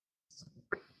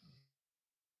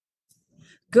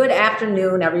Good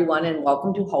afternoon, everyone, and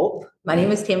welcome to Hope. My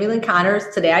name is Tammy Lynn Connors.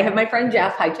 Today I have my friend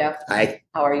Jeff. Hi, Jeff. Hi,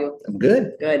 How are you? I'm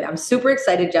good. Good. I'm super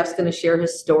excited. Jeff's going to share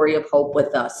his story of hope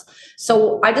with us.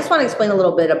 So I just want to explain a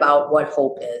little bit about what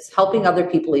hope is, helping other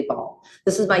people evolve.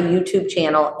 This is my YouTube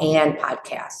channel and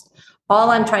podcast. All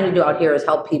I'm trying to do out here is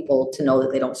help people to know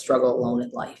that they don't struggle alone in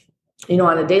life. You know,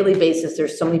 on a daily basis,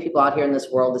 there's so many people out here in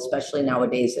this world, especially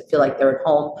nowadays, that feel like they're at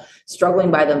home struggling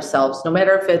by themselves, no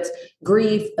matter if it's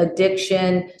grief,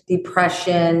 addiction,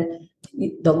 depression,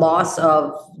 the loss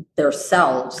of their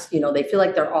selves. You know, they feel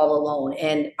like they're all alone.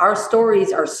 And our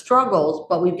stories are struggles,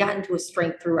 but we've gotten to a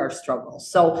strength through our struggles.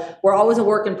 So we're always a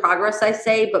work in progress, I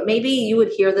say, but maybe you would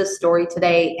hear this story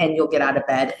today and you'll get out of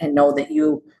bed and know that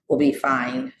you will be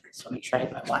fine. So let me try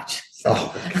my watch.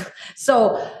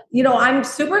 So, you know, I'm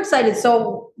super excited.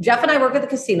 So Jeff and I work at the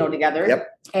casino together. Yep.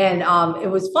 And it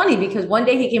was funny because one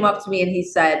day he came up to me and he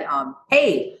said,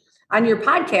 hey, on your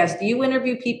podcast, do you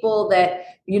interview people that,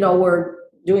 you know, were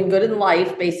doing good in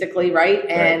life, basically, right?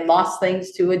 And lost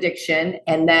things to addiction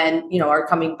and then, you know, are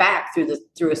coming back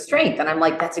through a strength. And I'm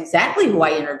like, that's exactly who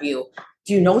I interview.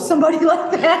 Do you know somebody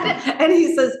like that? And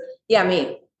he says, yeah,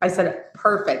 me. I said,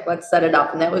 perfect. Let's set it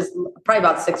up. And that was probably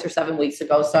about 6 or 7 weeks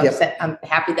ago. So I'm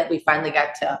happy that we finally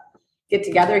got to get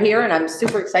together here. And I'm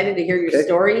super excited to hear your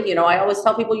story. You know, I always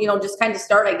tell people, you know, just kind of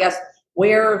start, I guess,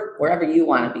 wherever you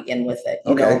want to begin with it.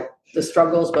 You know, the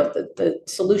struggles, but the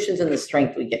solutions and the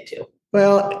strength we get to.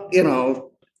 Well, you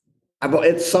know,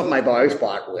 it's something I've always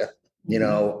fought with. You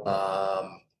know,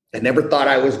 I never thought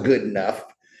I was good enough.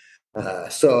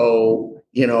 So,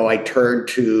 you know, I turned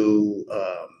to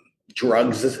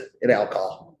drugs and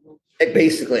alcohol.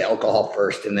 Basically alcohol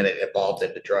first, and then it evolved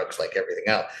into drugs like everything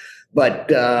else. But,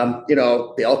 you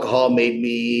know, the alcohol made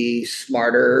me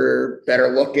smarter, better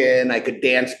looking. I could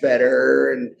dance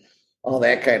better and all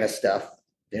that kind of stuff.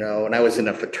 You know, when I was in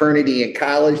a fraternity in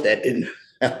college, that didn't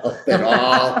help at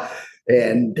all.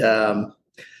 And yeah,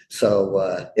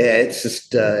 it's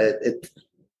just it's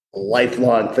a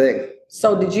lifelong thing.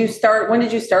 So when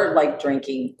did you start like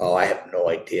drinking? Oh, I have no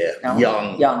idea. No?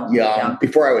 Young.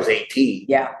 Before I was 18.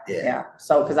 Yeah.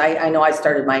 So, cause I know I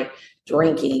started my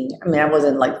drinking. I mean, I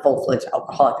wasn't like full-fledged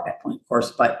alcoholic at that point, of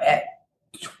course, but at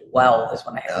 12 is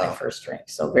when I had my first drink.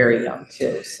 So very young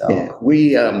too. So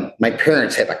we, my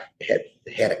parents had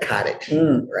a cottage,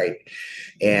 right?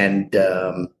 And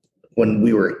when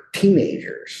we were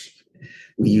teenagers,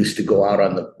 we used to go out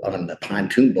on the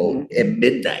pontoon boat at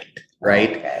midnight.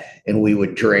 Right. Okay. And we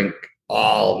would drink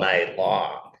all night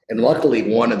long. And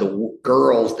luckily, one of the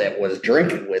girls that was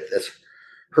drinking with us,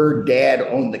 her dad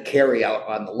owned the carryout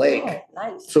on the lake. Oh,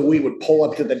 nice. So we would pull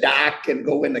up to the dock and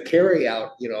go in the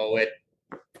carryout, you know, at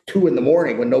 2 a.m.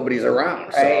 when nobody's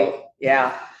around. Right. So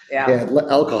yeah.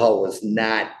 Alcohol was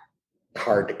not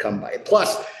hard to come by.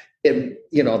 Plus,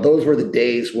 you know, those were the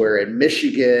days where in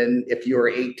Michigan, if you were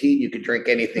 18, you could drink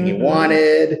anything you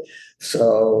wanted.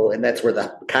 So, and that's where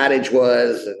the cottage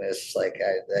was. And it's like,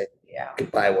 I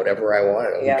could buy whatever I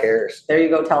wanted. Who cares? There you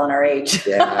go, telling our age.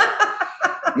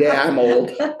 Yeah, I'm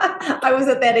old. I was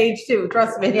at that age too.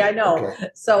 Trust me, I know. Okay.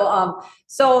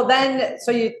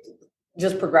 So you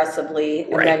just progressively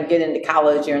and then get into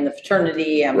college. You're in the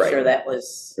fraternity. I'm sure that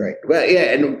was right. Well,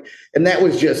 yeah, and that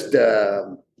was just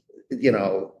you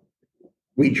know,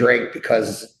 we drank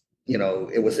because, you know,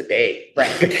 it was a day.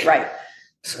 Right.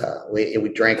 So we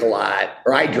drank a lot,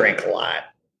 or I drank a lot.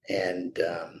 And,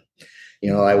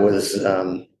 you know, I was,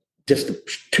 just to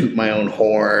toot my own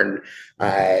horn,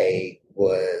 I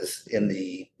was in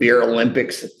the beer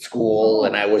Olympics at school,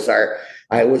 and I was our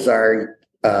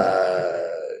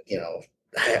you know,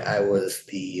 I was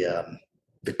the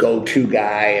go-to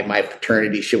guy in my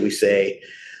fraternity, shall we say.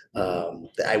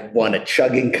 I won a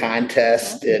chugging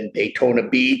contest in Daytona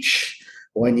Beach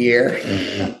one year.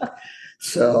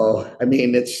 So, I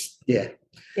mean, yeah.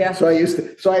 So I used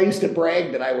to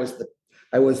brag that I was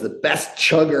the best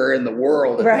chugger in the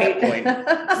world at that point.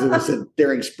 It was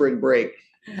during spring break.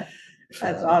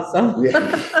 That's awesome.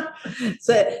 Yeah.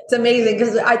 So it's amazing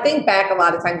because I think back a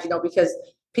lot of times, you know, because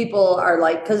people are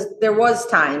like, because there was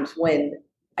times when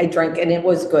I drank and it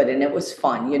was good and it was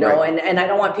fun, you know, and I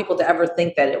don't want people to ever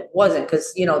think that it wasn't,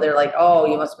 because, you know, they're like, oh,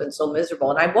 you must have been so miserable.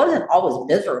 And I wasn't always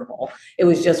miserable. It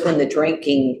was just when the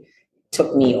drinking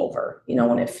took me over, you know,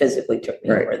 when it physically took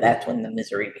me over, that's when the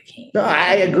misery became. No,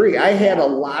 I agree. I had a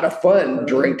lot of fun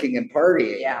drinking and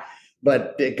partying. Yeah.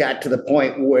 But it got to the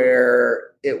point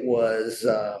where it was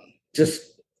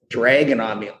just dragging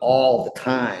on me all the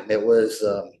time. It was,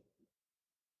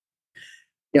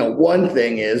 you know, one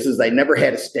thing is I never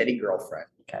had a steady girlfriend.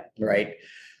 Okay. Right.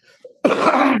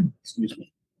 Excuse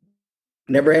me.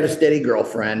 Never had a steady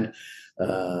girlfriend.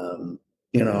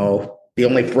 the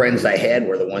only friends I had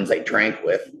were the ones I drank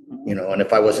with, and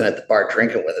if I wasn't at the bar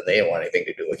drinking with them, they didn't want anything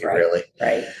to do with you, really.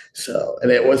 Right. So,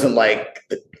 and it wasn't like,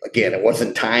 again, it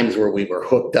wasn't times where we were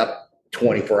hooked up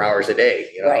 24 hours a day,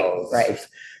 Right. It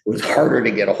was harder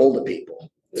to get a hold of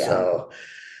people. Yeah. So,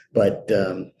 but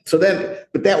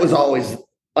that was always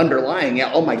underlying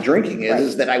all my drinking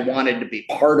is that I wanted to be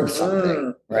part of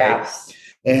something, right? Yes.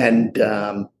 And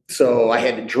so I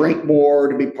had to drink more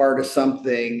to be part of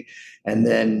something. And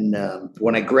then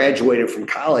when I graduated from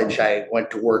college, I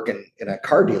went to work in a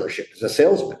car dealership as a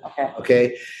salesman.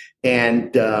 Okay.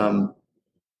 And, and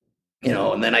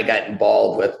then I got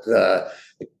involved with,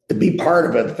 to be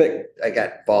part of it, I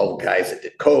got involved with guys that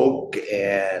did coke,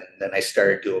 and then I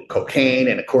started doing cocaine.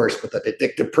 And of course, with an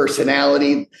addictive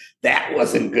personality, that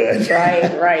wasn't good.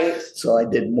 Right. So I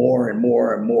did more and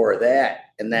more and more of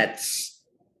that. And that's,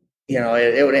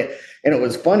 it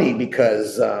was funny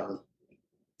because,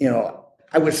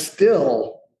 I was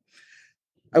still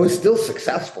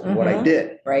successful in what I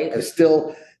did. Right. I was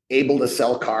still able to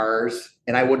sell cars,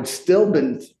 and I would still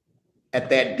been at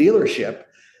that dealership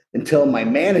until my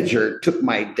manager took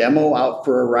my demo out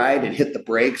for a ride and hit the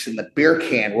brakes, and the beer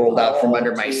can rolled out from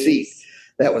under my seat.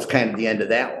 That was kind of the end of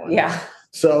that one. Yeah.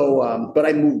 So, but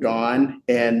I moved on,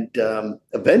 and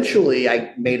eventually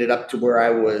I made it up to where I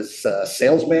was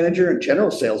sales manager and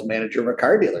general sales manager of a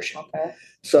car dealership. Okay.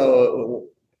 So,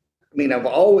 I've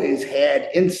always had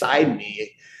inside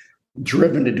me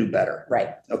driven to do better.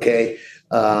 Right. Okay.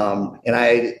 And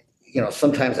I,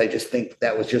 sometimes I just think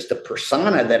that was just a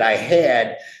persona that I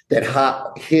had that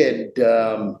hid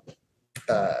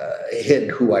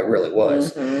who I really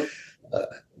was.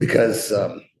 Because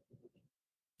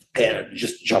and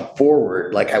just jump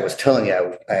forward, like I was telling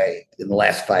you, I in the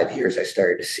last 5 years, I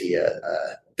started to see a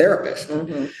therapist.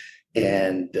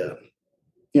 And,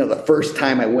 the first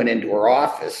time I went into her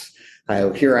office,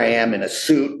 here I am in a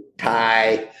suit,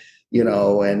 tie,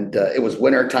 and it was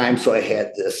winter time. So I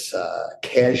had this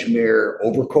cashmere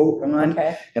overcoat on,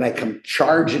 and I come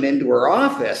charging into her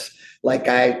office like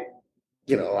I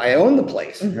own the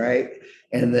place. Right.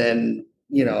 And then,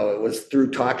 it was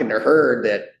through talking to her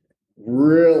that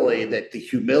the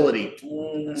humility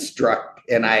struck,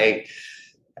 and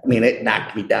it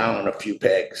knocked me down a few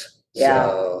pegs. Yeah.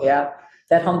 So, yeah.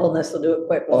 That humbleness will do it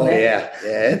quick. Won't it? Yeah.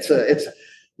 It's,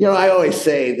 I always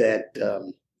say that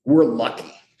we're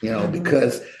lucky,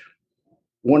 because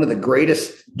one of the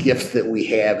greatest gifts that we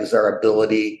have is our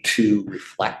ability to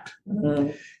reflect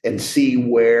and see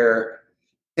where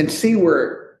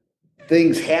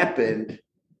things happened.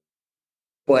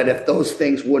 But if those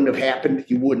things wouldn't have happened,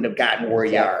 you wouldn't have gotten where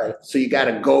you are. So you got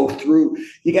to go through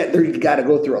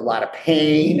a lot of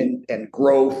pain and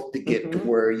growth to get to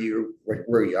where you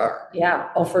are. Yeah.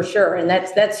 Oh, for sure. And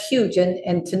that's huge.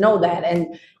 And to know that,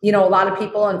 and, a lot of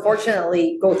people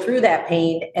unfortunately go through that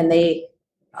pain and they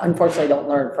unfortunately don't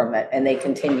learn from it, and they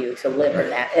continue to live in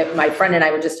that. My friend and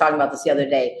I were just talking about this the other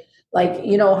day. Like,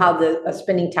 how a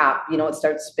spinning top, it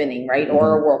starts spinning, right?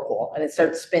 Or a whirlpool, and it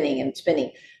starts spinning and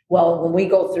spinning. Well,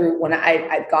 when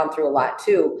I've gone through a lot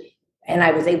too, and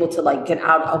I was able to get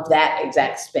out of that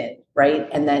exact spin, right?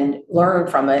 And then learn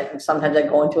from it. And sometimes I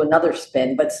go into another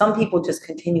spin, but some people just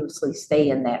continuously stay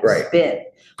in that spin,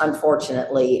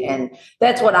 unfortunately. And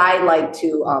that's what I like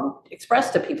to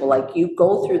express to people. Like, you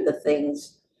go through the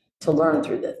things to learn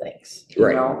through the things,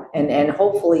 and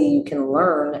hopefully you can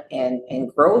learn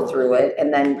and grow through it.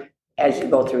 And then as you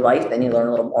go through life, then you learn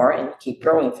a little more and keep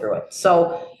growing through it.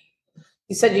 So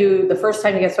you said the first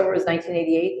time you got sober was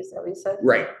 1988. Is that what you said?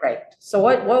 Right. So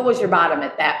what was your bottom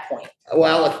at that point?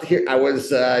 Well, here I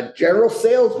was general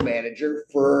sales manager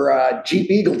for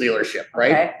Jeep Eagle dealership,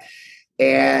 right? Okay.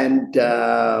 And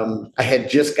I had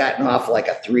just gotten off like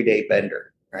a 3-day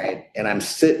bender, right? And I'm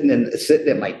sitting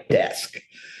at my desk,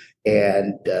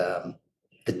 and the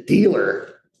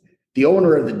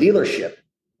owner of the dealership,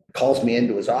 calls me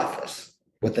into his office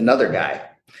with another guy.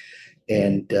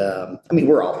 And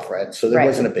we're all friends, so there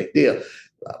wasn't a big deal.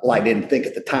 Well, I didn't think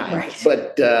at the time,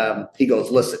 but he goes,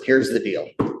 "Listen, here's the deal.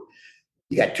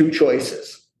 You got 2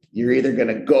 choices. You're either going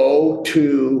to go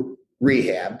to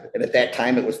rehab," and at that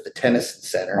time it was the Tennyson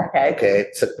Center. Okay.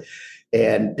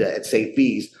 At St.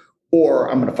 Fees, "or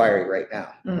I'm going to fire you right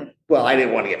now." Well, I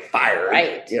didn't want to get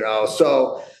fired,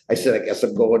 so I said, "I guess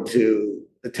I'm going to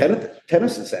the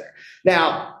Tennyson Center."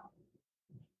 Now,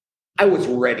 I was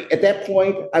ready. At that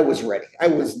point, I was ready. I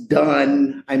was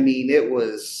done. It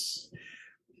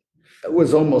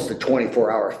was almost a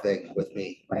 24-hour thing with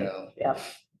me, Yeah.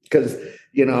 Because,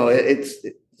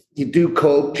 you do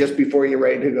coke just before you're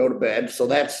ready to go to bed. So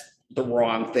that's the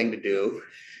wrong thing to do.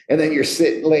 And then you're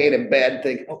sitting laying in bed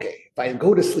thinking, okay, if I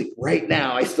go to sleep right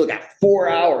now, I still got 4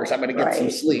 hours. I'm going to get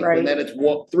some sleep. right. And then it's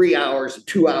 3 hours and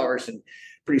 2 hours. And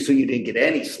pretty soon you didn't get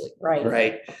any sleep. Right.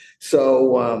 Right.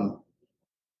 So,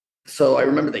 so I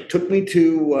remember they took me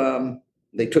to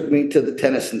the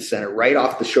Tennyson Center right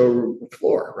off the showroom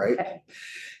floor. Right. Okay.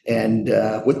 And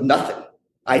with nothing.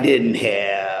 I didn't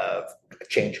have a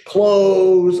change of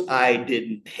clothes. I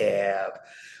didn't have,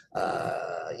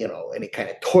 any kind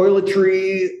of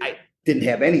toiletry. I didn't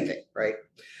have anything, right?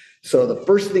 So the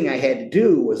first thing I had to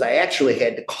do was I actually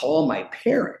had to call my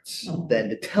parents then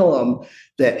to tell them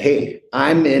that, hey,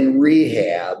 I'm in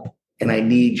rehab and I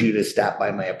need you to stop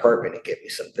by my apartment and get me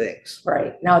some things.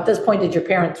 Right. Now, at this point, did your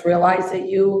parents realize that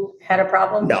you had a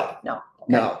problem? No. Okay.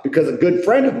 No, because a good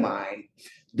friend of mine,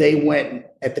 they went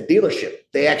at the dealership.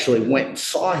 They actually went and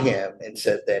saw him and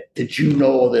said that, did you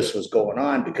know this was going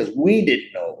on? Because we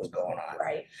didn't know it was going on.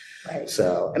 Right.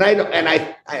 So, and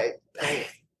I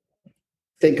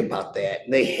think about that.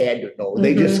 And they had to know.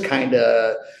 They just kind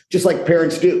of, just like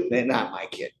parents do. They're not my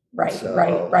kid. Right. So,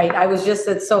 Right.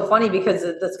 It's so funny because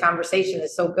this conversation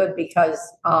is so good because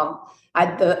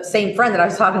the same friend that I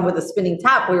was talking with the spinning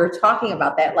top, we were talking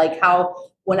about that, like how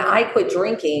when I quit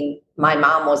drinking, my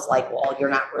mom was like, well, you're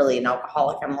not really an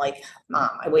alcoholic. I'm like, Mom,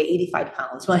 I weigh 85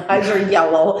 pounds. My eyes are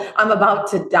yellow. I'm about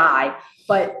to die.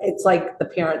 But it's like the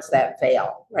parents that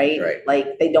fail, right?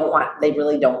 Like they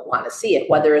really don't want to see it,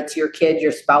 whether it's your kid,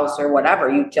 your spouse, or whatever.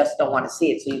 You just don't want to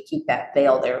see it. So you keep that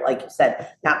veil there. Like you said,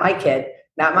 not my kid,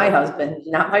 not my husband,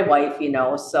 not my wife,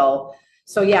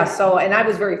 So yeah. So, and I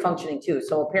was very functioning too.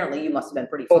 So apparently you must have been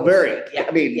pretty functioning. Very. Yeah.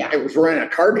 I mean, I was running a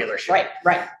car dealership.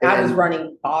 Right. I was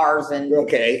running bars and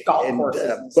golf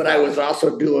courses. But I was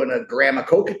also doing a gram of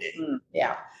coke a day.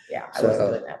 Yeah. I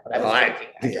wasn't doing that, but I was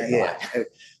drinking.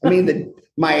 I mean,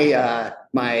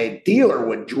 my dealer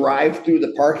would drive through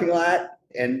the parking lot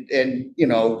and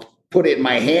put it in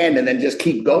my hand and then just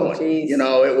keep going.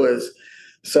 It was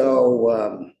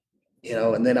so,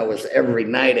 and then I was every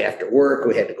night after work,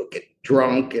 we had to go get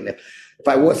drunk. And if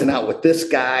I wasn't out with this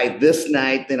guy this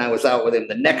night, then I was out with him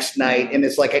the next night. And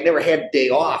it's like I never had a day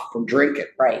off from drinking.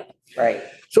 Right.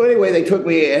 So anyway, they took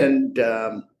me and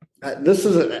this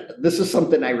is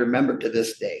something I remember to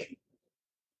this day.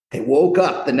 I woke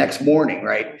up the next morning,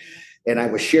 right? And I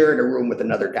was sharing a room with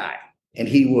another guy. And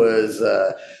he was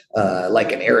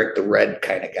like an Eric the Red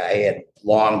kind of guy. He had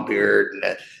long beard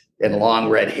and long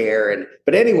red hair.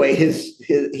 But anyway,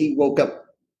 he woke up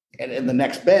in the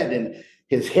next bed and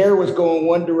his hair was going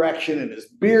one direction and his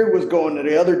beard was going to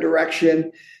the other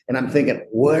direction. And I'm thinking,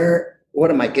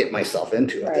 what am I getting myself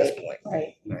into at this point?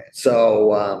 Right.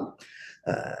 So,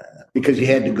 because you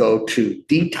had to go to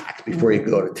detox before you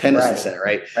go to Tennyson Center,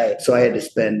 right? So I had to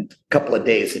spend a couple of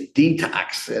days in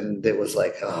detox, and it was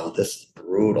like, oh, this is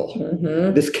brutal.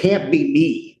 This can't be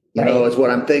me, is what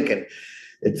I'm thinking.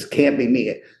 It can't be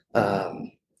me.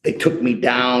 They took me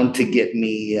down to get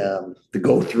me to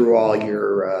go through all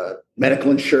your medical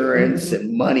insurance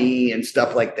and money and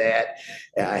stuff like that.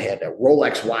 I had a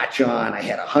Rolex watch on. I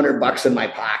had $100 in my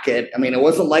pocket. I mean, it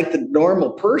wasn't like the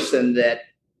normal person that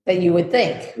you would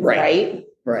think, right?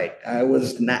 I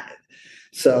was not.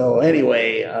 So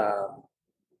anyway,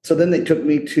 so then they took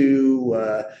me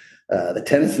to the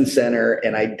Tennyson Center,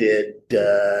 and I did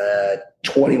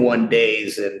 21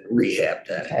 days in rehab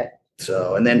then. Okay.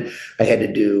 So, and then I had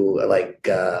to do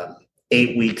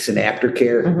 8 weeks in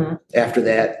aftercare after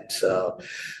that. So,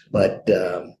 but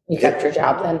you kept your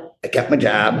job then? I kept my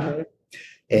job,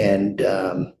 and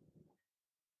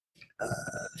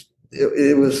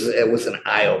it was an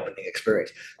eye-opening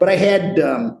experience. But I had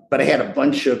a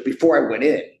bunch of, before I went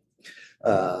in,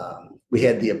 we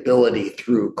had the ability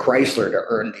through Chrysler to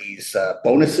earn these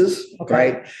bonuses,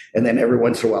 right? And then every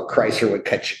once in a while, Chrysler would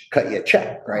cut you a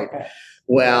check, right? Okay.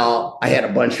 Well, I had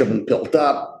a bunch of them built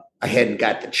up. I hadn't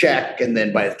got the check, and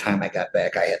then by the time I got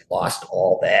back, I had lost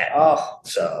all that. Oh,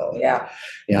 so yeah.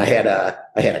 I had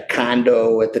a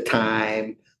condo at the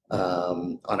time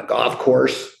on a golf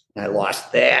course. And I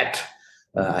lost that.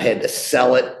 I had to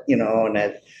sell it, and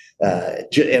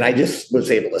I just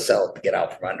was able to sell it to get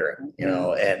out from under it,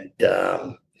 and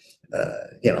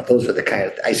those are the kind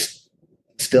of, I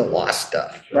still lost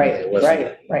stuff. Right.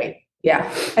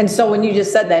 Yeah. And so when you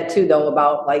just said that too, though,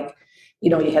 about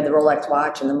you had the Rolex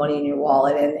watch and the money in your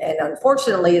wallet. And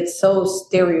unfortunately, it's so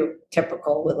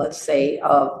stereotypical, let's say,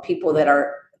 of people that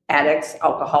are addicts,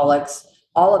 alcoholics,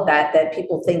 all of that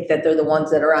people think that they're the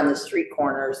ones that are on the street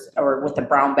corners or with the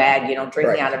brown bag,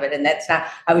 drinking out of it. And that's not,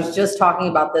 I was just talking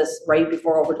about this right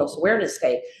before Overdose Awareness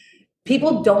Day.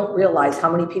 People don't realize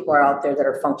how many people are out there that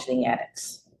are functioning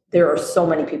addicts. There are so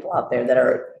many people out there that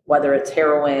are, whether it's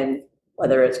heroin,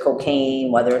 whether it's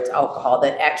cocaine, whether it's alcohol,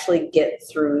 that actually get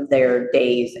through their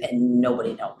days and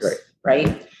nobody knows,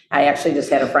 right? I actually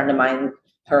just had a friend of mine,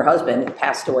 her husband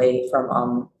passed away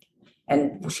from,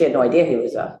 and she had no idea he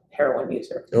was a heroin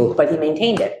user, but he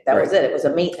maintained it. That was it. It was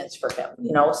a maintenance for him,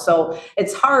 you know? So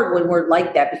it's hard when we're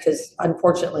like that because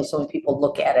unfortunately so many people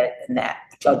look at it in that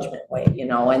judgment way, you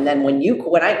know? And then when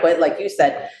I quit, like you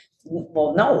said,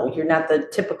 well, no, you're not the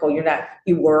typical,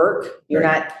 you work, you're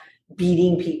not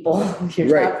beating people,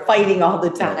 you're not fighting all the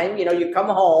time, you know, you come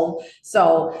home.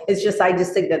 So it's just, I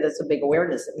just think that it's a big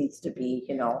awareness that needs to be,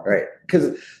 you know. Right.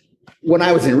 Because when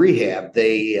I was in rehab,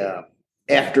 they,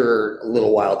 after a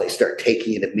little while, they start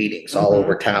taking you to meetings all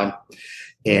over town.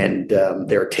 And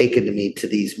they were taking me to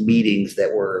these meetings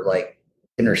that were like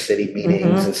inner city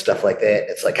meetings and stuff like that.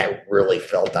 It's like I really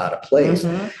felt out of place.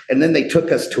 And then they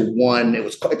took us to one,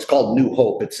 it's called New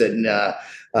Hope. It's in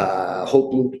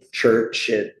Hope Loop Church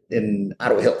in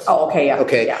Ottawa Hills. Oh, okay. Yeah.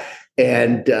 Okay. Yeah.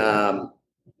 And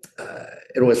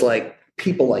it was like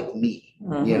people like me,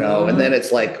 you know, and then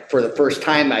it's like for the first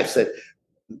time I said,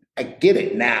 I get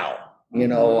it now. You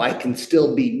know, I can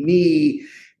still be me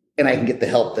and I can get the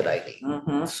help that I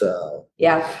need. So,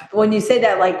 yeah. When you say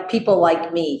that, like people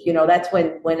like me, you know, that's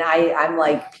when I'm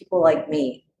like, people like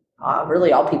me,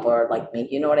 really all people are like me.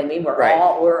 You know what I mean?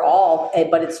 We're all,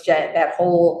 but it's just that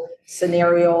whole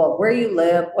scenario of where you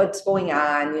live, what's going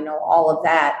on, you know, all of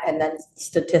that. And then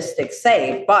statistics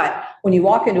say, but when you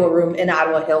walk into a room in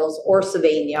Ottawa Hills or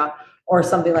Sylvania or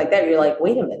something like that, you're like,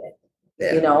 wait a minute.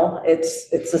 You know, it's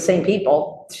the same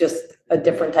people. It's just a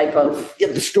different type of. Yeah,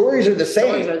 the stories are the same.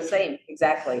 The stories are the same.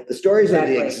 Exactly. The stories are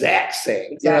the exact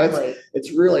same. Exactly. You know,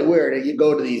 it's really weird. You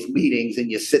go to these meetings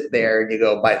and you sit there and you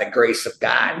go, by the grace of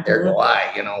God, there go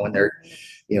I, you know, when they're,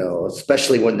 you know,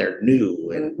 especially when they're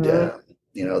new and,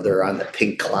 you know, they're on the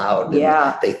pink cloud.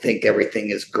 And they think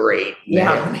everything is great. And they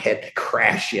haven't had to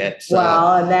crash yet. So.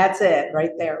 Well, and that's it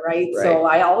right there, right? So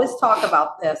I always talk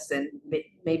about this and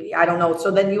maybe, I don't know.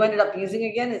 So then you ended up using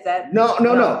again? Is that? No.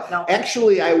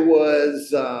 Actually, I've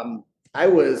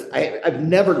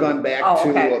never gone back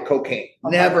to cocaine.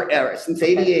 Never, ever. Since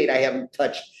 88, I haven't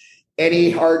touched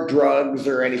any hard drugs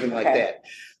or anything like that.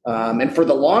 And for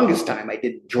the longest time, I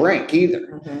didn't drink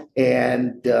either.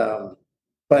 And,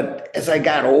 but as I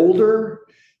got older,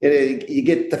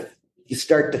 you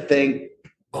start to think,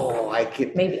 oh,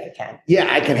 maybe I can.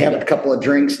 Yeah, I can have a couple of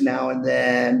drinks now and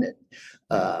then.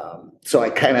 So I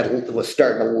kind of was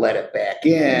starting to let it back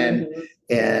in.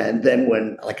 And then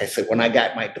when, like I said, when I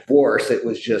got my divorce, it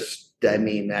was just,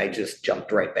 I just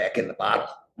jumped right back in the bottle.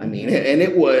 And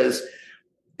it was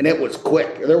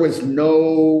quick. There was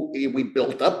we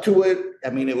built up to it.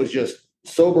 It was just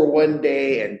sober one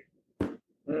day and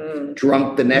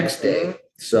drunk the next day.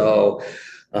 So,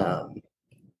 but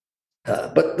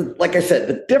like I said,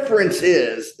 the difference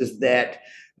is that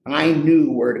I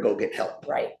knew where to go get help.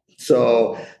 Right.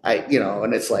 So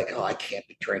and it's like, oh, I can't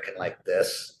be drinking like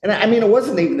this. And it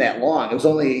wasn't even that long. It was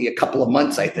only a couple of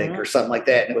months, I think, or something like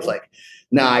that. And it was like,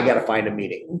 I got to find a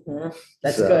meeting.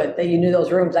 That's good that you knew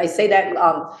those rooms. I say that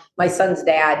my son's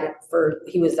dad,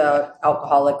 he was a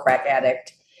alcoholic crack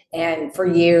addict. And for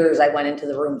years, I went into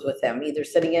the rooms with him, either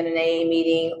sitting in an AA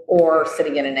meeting or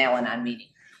sitting in an Al-Anon meeting.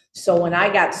 So when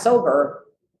I got sober,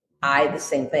 the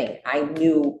same thing. I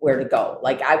knew where to go.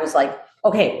 Like, I was like,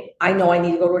 okay, I know I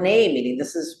need to go to an AA meeting.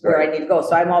 This is where I need to go.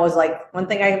 So I'm always like,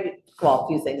 a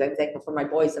few things. I'm thankful for my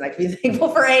boys and I can be thankful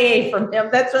for AA from him.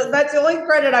 That's the only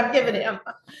credit I'm giving him.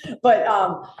 But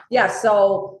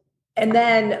so, and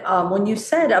then when you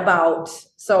said about,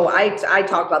 so I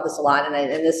talk about this a lot and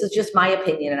this is just my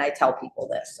opinion and I tell people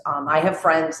this. I have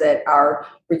friends that are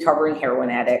recovering heroin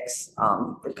addicts,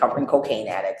 recovering cocaine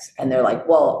addicts, and they're like,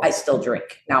 well, I still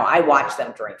drink. Now I watch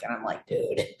them drink and I'm like,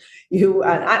 dude,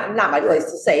 not my place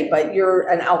to say, but you're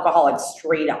an alcoholic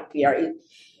straight up.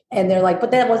 And they're like,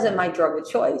 but that wasn't my drug of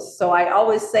choice. So I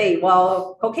always say,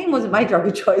 well, cocaine wasn't my drug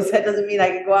of choice. That doesn't mean I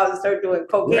can go out and start doing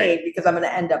cocaine because I'm going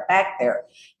to end up back there.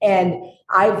 And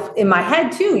I've, in my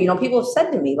head too, people have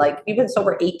said to me, like, you've been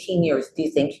sober 18 years. Do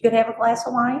you think you could have a glass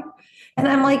of wine? And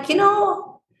I'm like,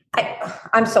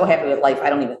 I'm so happy with life. I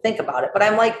don't even think about it. But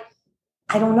I'm like,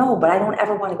 I don't know, but I don't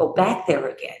ever want to go back there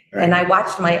again. Right. And I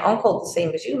watched my uncle, the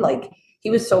same as you, like, he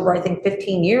was sober, I think,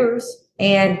 15 years.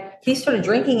 And he started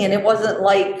drinking and it wasn't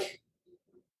like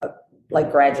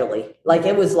gradually, like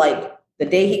it was like the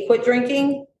day he quit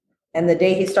drinking and the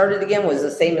day he started again was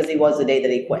the same as he was the day that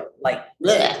he quit. Like,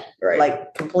 bleh, right.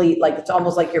 Like complete, like it's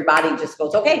almost like your body just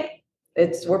goes, okay,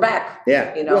 we're back.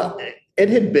 Yeah. Well, it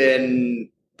had been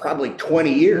probably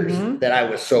 20 years that I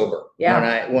was sober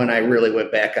when I really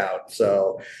went back out.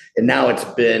 So, and now it's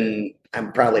been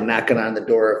I'm probably knocking on the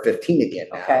door of 15 again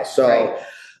now. Okay, So,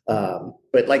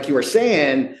 but like you were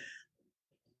saying,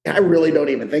 I really don't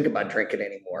even think about drinking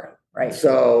anymore. Right.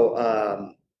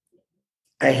 So,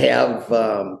 I have,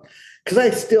 because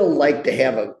I still like to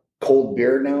have a cold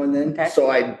beer now and then. Okay. So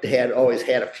I had always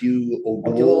had a few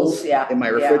O'Doul's, O'Doul's in my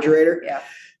refrigerator. Yeah.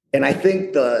 And I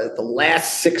think the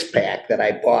last 6-pack that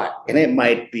I bought, and it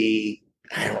might be,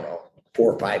 I don't know,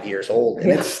 4 or 5 years old,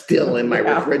 and it's still in my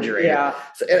refrigerator. Yeah.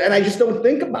 So, and I just don't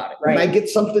think about it. Right. When I get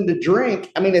something to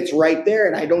drink, I mean, it's right there,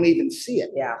 and I don't even see it.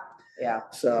 Yeah. Yeah.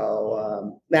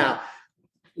 So now,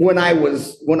 when I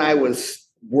was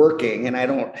working, and I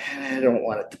don't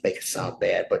want it to make it sound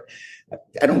bad, but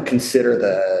I don't consider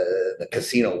the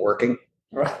casino working.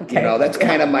 Okay. You know, that's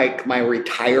kind of my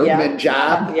retirement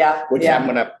job. Yeah. Which I'm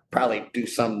gonna probably do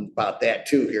something about that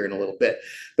too here in a little bit.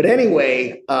 But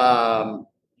anyway, I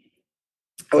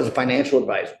was a financial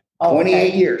advisor.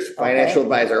 28 years, financial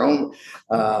advisor.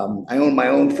 I own my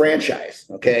own franchise.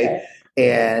 Okay.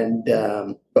 And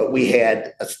but we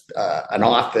had an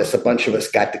office. A bunch of us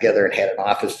got together and had an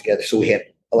office together. So we had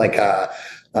like a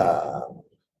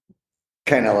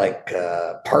kind of like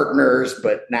partners,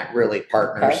 but not really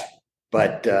partners. Okay.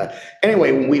 But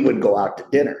anyway, when we would go out to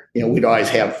dinner, you know, we'd always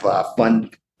have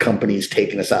fund companies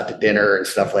taking us out to dinner and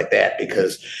stuff like that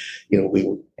because, you know,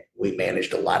 we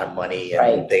managed a lot of money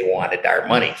and they wanted our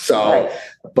money. So,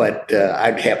 but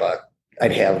I'd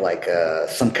have like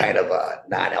some kind of a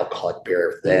non-alcoholic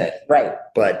beer then. Right.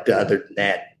 But other than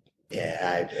that,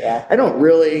 I don't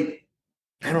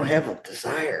have a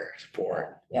desire for it.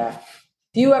 Yeah.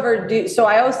 Do you ever do? So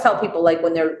I always tell people, like,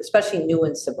 when they're especially new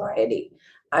in sobriety,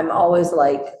 I'm always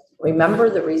like, remember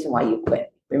the reason why you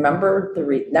quit. Remember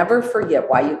never forget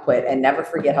why you quit, and never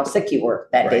forget how sick you were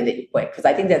that day that you quit. Because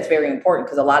I think that's very important,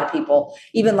 because a lot of people,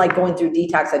 even like going through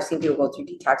detox, I've seen people go through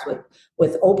detox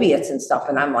with opiates and stuff.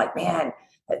 And I'm like, man,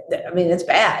 I mean, it's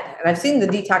bad. And I've seen the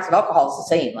detox of alcohol is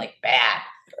the same, like bad.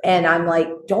 And I'm like,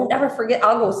 don't ever forget.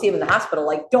 I'll go see him in the hospital.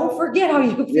 Like, don't forget how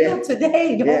you feel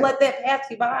today. Don't let that pass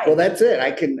you by. Well, that's it.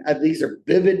 I can, these are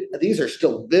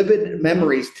still vivid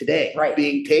memories today. Right.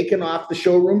 Being taken off the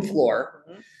showroom floor.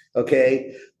 Mm-hmm.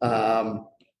 Okay. And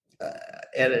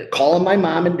calling my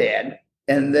mom and dad,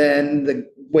 and then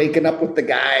waking up with the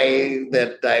guy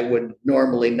that I would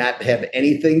normally not have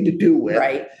anything to do with.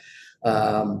 Right.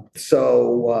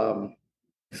 So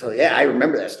yeah, I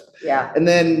remember that stuff. Yeah. And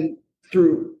then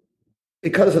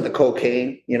because of the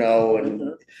cocaine, you know, and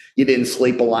you didn't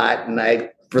sleep a lot. And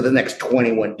for the next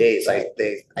 21 days, I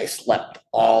slept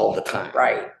all the time.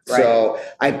 Right. So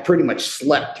I pretty much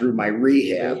slept through my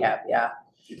rehab. Yeah.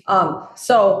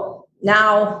 So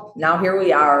now here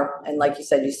we are. And like you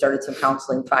said, you started some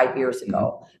counseling 5 years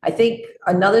ago. I think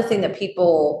another thing that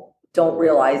people don't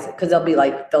realize, because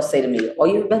they'll say to me, well,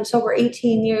 you've been sober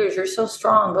 18 years. You're so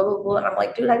strong, blah, blah, blah. And I'm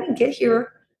like, dude, I didn't get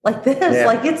here like this. Yeah.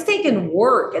 Like, it's taken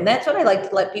work. And that's what I like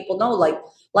to let people know. Like,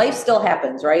 life still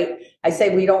happens, right? I say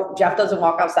Jeff doesn't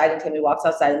walk outside, and Timmy walks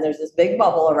outside, and there's this big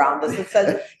bubble around us that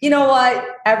says, you know what?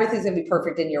 Everything's going to be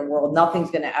perfect in your world.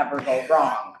 Nothing's going to ever go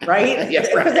wrong, right? Yeah,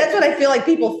 right. Because that's what I feel like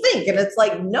people think. And it's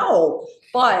like, no.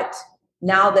 But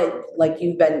now that, like,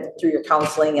 you've been through your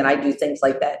counseling, and I do things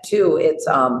like that too, it's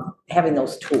having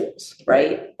those tools,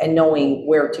 right? And knowing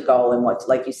where to go and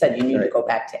like you said, you need to go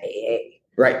back to AA.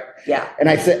 Right. Yeah. And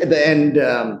I said,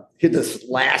 this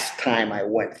last time I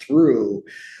went through,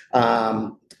 I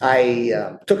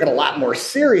took it a lot more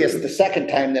serious the second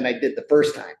time than I did the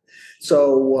first time.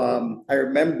 So I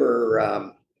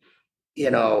remember,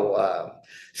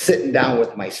 sitting down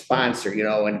with my sponsor, you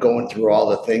know, and going through all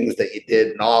the things that you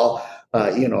did and all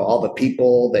the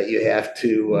people that you have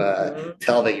to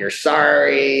tell that you're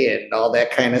sorry and all that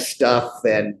kind of stuff.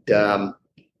 And,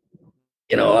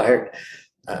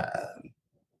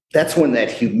 that's when that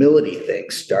humility thing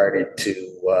started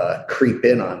to creep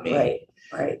in on me.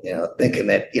 Right. You know, thinking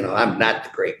that, I'm not the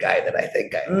great guy that I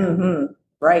think I am. Mm-hmm.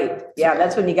 Right. Yeah.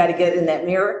 That's when you got to get in that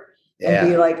mirror and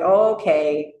be like, oh,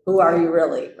 okay, who are you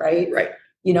really? Right. Right.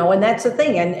 And that's the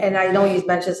thing. And I know you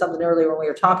mentioned something earlier when we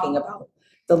were talking about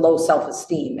the low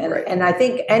self-esteem. And I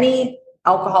think any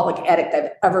alcoholic addict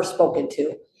I've ever spoken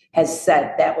to has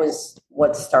said that was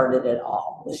what started it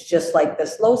all. It was just like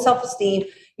this low self-esteem.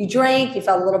 You drank, you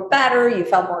felt a little better, you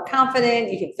felt more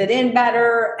confident, you could fit in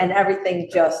better, and everything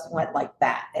just went like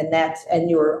that. And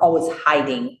you were always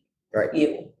hiding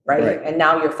you, right? And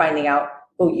now you're finding out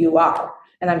who you are.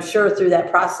 And I'm sure through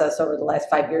that process over the last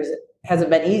 5 years, it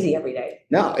hasn't been easy every day.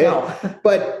 No.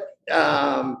 But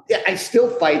I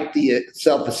still fight the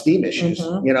self-esteem issues,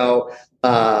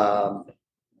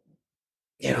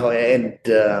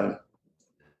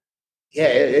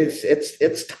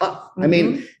 it's tough. Mm-hmm. I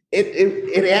mean,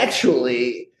 it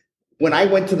actually, when I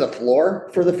went to the floor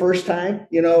for the first time,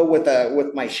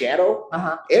 with my shadow,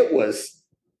 it was.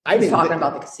 I He's didn't talking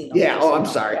about the casino. Yeah. Oh, I'm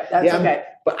sorry. Yeah, that's okay.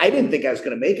 But I didn't think I was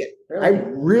going to make it. Really? I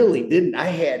really didn't. I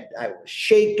was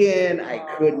shaken. I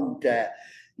couldn't.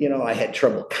 I had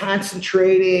trouble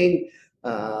concentrating.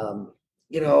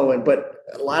 But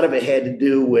a lot of it had to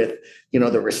do with,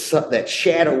 that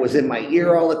shadow was in my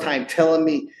ear all the time, telling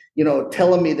me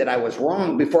that I was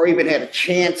wrong before I even had a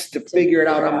chance to figure it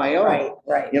out on my own.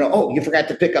 Right. Oh, you forgot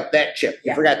to pick up that chip.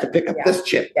 You forgot to pick up this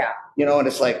chip. Yeah. And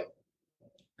it's like,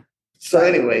 so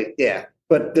anyway, yeah.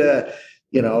 But,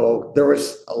 there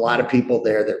was a lot of people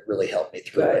there that really helped me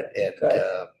through it.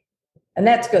 And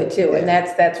that's good too. Yeah. And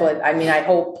that's what, I mean, I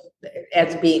hope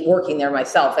as working there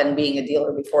myself and being a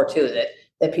dealer before too,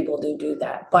 that people do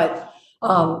that. But,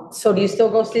 so do you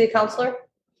still go see the counselor?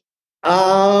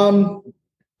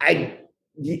 I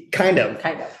kind of,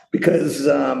 because,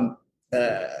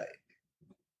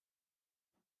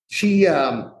 she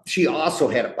also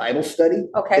had a Bible study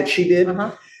that she did.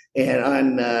 And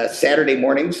on Saturday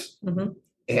mornings,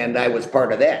 and I was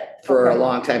part of that for a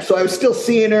long time. So I was still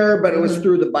seeing her, but it was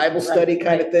through the Bible study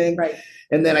kind of thing. Right.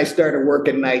 And then I started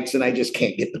working nights, and I just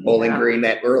can't get the Bowling Green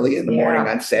that early in the morning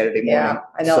on Saturday morning. Yeah,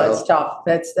 I know it's tough.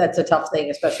 That's a tough thing,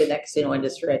 especially in the casino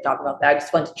industry. I talk about that. I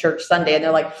just went to church Sunday, and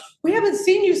they're like, "We haven't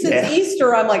seen you since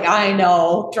Easter." I'm like, "I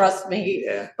know, trust me."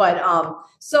 Yeah. But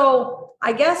so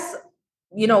I guess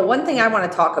one thing I want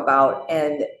to talk about,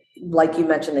 and like you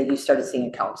mentioned that you started seeing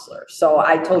a counselor. So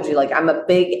I told you, like, I'm a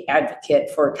big advocate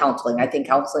for counseling. I think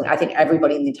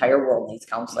everybody in the entire world needs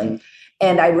counseling.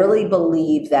 And I really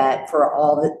believe that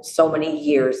for so many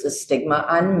years, the stigma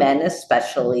on men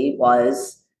especially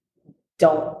was,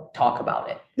 don't talk about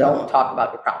it. Don't talk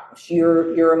about your problems.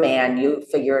 You're a man, you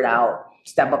figure it out,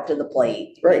 step up to the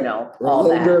plate, all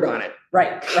that. Dirt on it.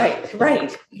 Right.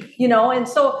 And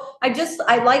so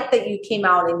I like that you came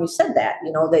out and you said that,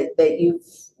 that you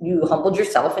humbled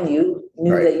yourself and you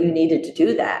knew that you needed to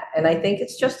do that. And I think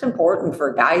it's just important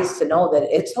for guys to know that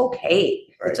it's okay.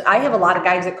 Right. I have a lot of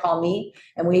guys that call me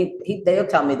and they'll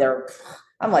tell me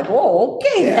I'm like, whoa,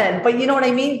 okay then. But you know what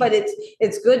I mean? But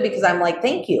it's good because I'm like,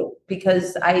 thank you.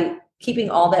 Because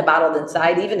keeping all that bottled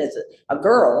inside, even as a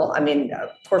girl, I mean, of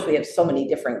course we have so many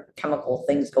different chemical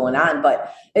things going on,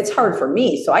 but it's hard for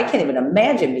me. So I can't even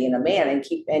imagine being a man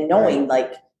and knowing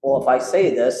like, well, if I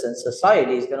say this and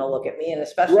society is going to look at me, and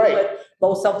especially with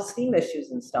low self-esteem issues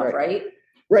and stuff, right?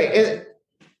 Right. And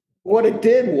what it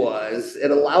did was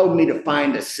it allowed me to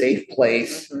find a safe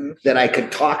place that I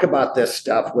could talk about this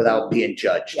stuff without being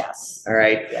judged. Yes. All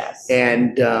right. Yes.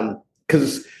 And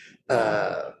because,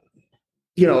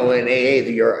 in AA,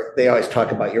 they always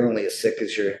talk about you're only as sick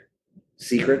as your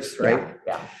secrets, right?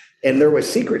 Yeah. And there were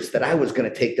secrets that I was going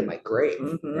to take to my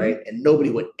grave, right? And nobody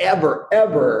would ever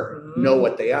know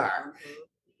what they are.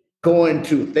 Going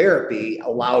to therapy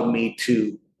allowed me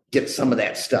to get some of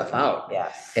that stuff out.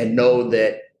 Yes. And know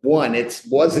that, one, it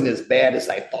wasn't as bad as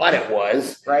I thought it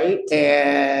was. Right.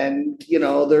 And,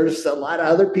 there's a lot of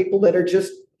other people that are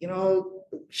just,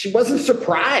 she wasn't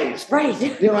surprised. Right.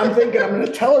 I'm thinking I'm going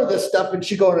to tell her this stuff and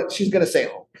she's going to say,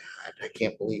 oh God, I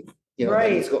can't believe,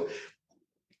 right.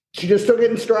 She just took it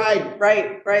in stride.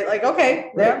 Right. Like, okay.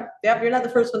 Right. Yeah. You're not the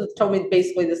first one that told me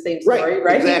basically the same story,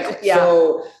 right? Exactly. Yeah.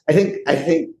 So I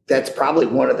think that's probably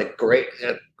one of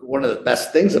the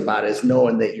best things about it is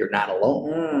knowing that you're not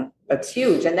alone. That's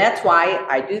huge. And that's why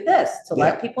I do this, to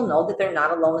let people know that they're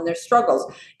not alone in their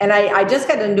struggles. And I just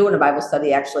got into doing a Bible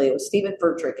study, actually. It was Stephen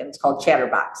Furtick, and it's called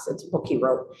Chatterbox. It's a book he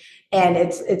wrote. And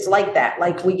it's like that.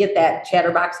 Like we get that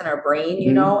chatterbox in our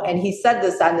brain, and he said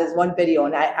this on his one video,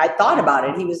 and I thought about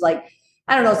it. He was like,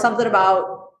 I don't know, something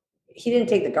about he didn't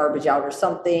take the garbage out or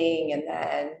something. And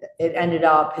then it ended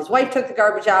up, his wife took the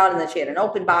garbage out, and then she had an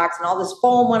open box, and all this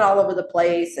foam went all over the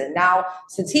place. And now,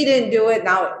 since he didn't do it,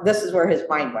 now this is where his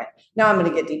mind went. Now I'm going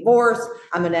to get divorced.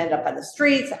 I'm going to end up on the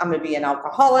streets. I'm going to be an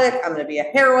alcoholic. I'm going to be a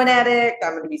heroin addict.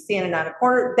 I'm going to be standing on a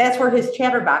corner. That's where his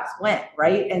chatterbox went.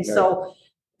 Right. And so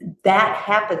that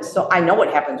happens. So I know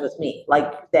what happens with me,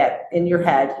 like that in your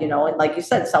head, and like you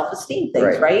said, self-esteem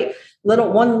things, right?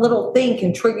 One little thing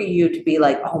can trigger you to be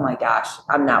like, oh my gosh,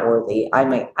 I'm not worthy. I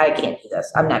can't do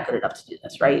this. I'm not good enough to do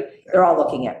this. Right. They're all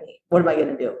looking at me. What am I going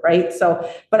to do? Right. So,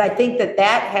 but I think that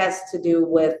has to do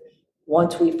with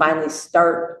once we finally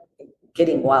start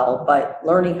getting well, but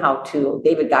learning how to,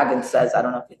 David Goggins says, I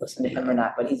don't know if you listen to him or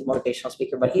not, but he's a motivational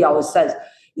speaker, but he always says,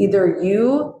 either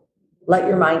you let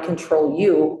your mind control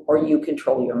you or you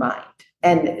control your mind.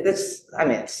 And this, I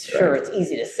mean, sure, it's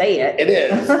easy to say it. It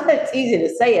is. It's easy to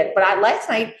say it. But last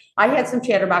night, I had some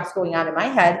chatterbox going on in my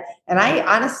head. And I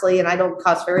honestly, and I don't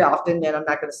cuss very often, and I'm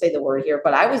not going to say the word here,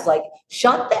 but I was like,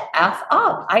 shut the F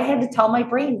up. I had to tell my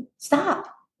brain, stop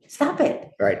it.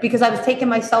 Right. Because I was taking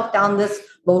myself down this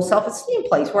low self-esteem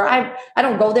place where I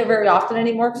don't go there very often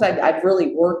anymore because I've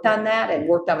really worked on that and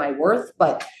worked on my worth.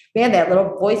 But man, that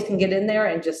little voice can get in there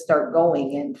and just start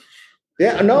going. And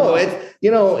yeah, no, it's,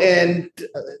 and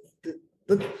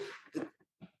the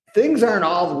things aren't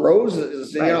all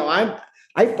roses. Right.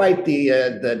 I fight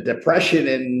the depression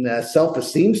and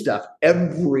self-esteem stuff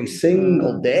every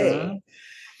single day.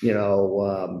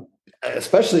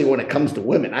 Especially when it comes to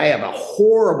women. I have a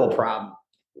horrible problem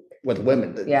with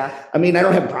women. Yeah. I mean, I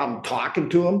don't have a problem talking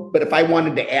to them, but if I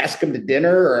wanted to ask them to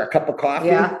dinner or a cup of coffee,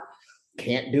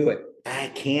 can't do it. I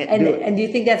can't do it. And do you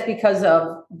think that's because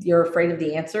of you're afraid of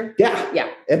the answer? Yeah.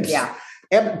 Yeah.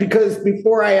 And because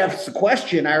before I ask the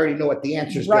question, I already know what the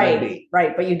answer is going to be.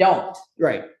 Right. But you don't.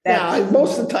 Right. Now,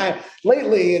 most of the time,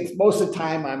 lately, most of the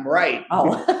time I'm right.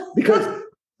 Oh. Because,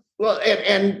 well,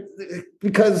 and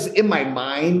because in my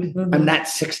mind, I'm not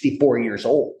 64 years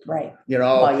old. Right.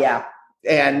 Well, yeah.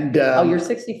 And you're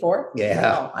 64?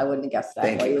 Yeah. Oh, I wouldn't have guessed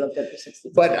that. You look good for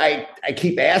 64. But I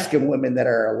keep asking women that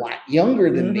are a lot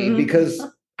younger than me because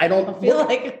I don't feel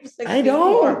like I'm 64. I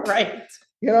don't. Right.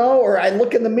 Or I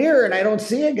look in the mirror and I don't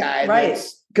see a guy. Right.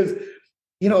 Because,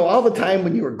 all the time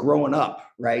when you were growing up,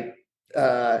 right?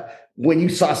 When you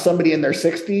saw somebody in their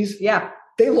 60s. Yeah.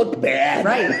 They look bad.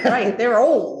 Right. They're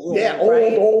old. Yeah,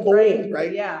 old,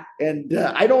 right? Yeah. And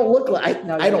I don't look like,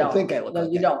 I don't think I look like that.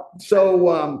 No, you don't.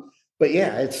 So, but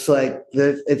yeah, it's like,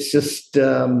 it's just,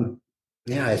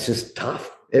 it's just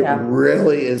tough. It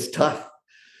really is tough.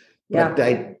 Yeah.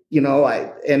 But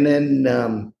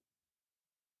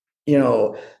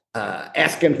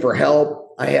asking for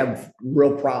help, I have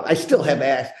real problems. I still have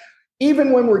asked,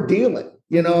 even when we're dealing.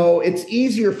 It's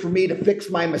easier for me to fix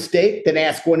my mistake than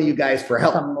ask one of you guys for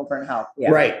help. Come over and help.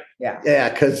 Yeah. Right. Yeah. Yeah.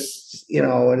 Because, and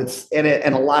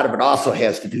a lot of it also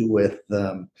has to do with,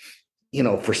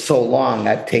 for so long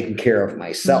I've taken care of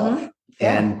myself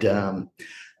and,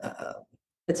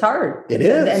 it's hard. It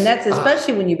is. And that's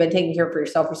especially when you've been taking care of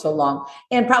yourself for so long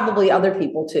and probably other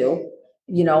people too.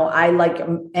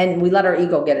 And we let our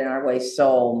ego get in our way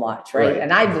so much. Right.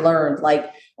 And I've learned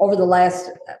over the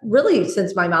last, really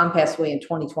since my mom passed away in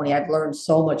 2020, I've learned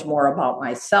so much more about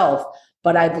myself,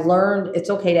 but I've learned it's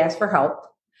okay to ask for help.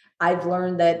 I've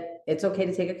learned that it's okay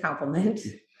to take a compliment.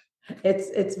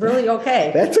 It's really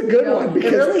okay. That's a good one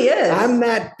because it really is. I'm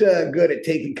not good at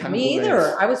taking compliments. Me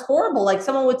either. I was horrible.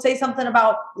 Someone would say something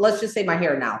about, let's just say my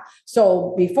hair now.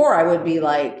 So before I would be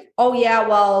like, oh yeah,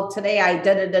 well today I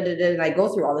did, and I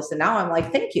go through all this, and now I'm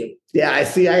like, thank you. Yeah, I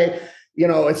see.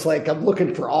 It's like I'm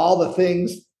looking for all the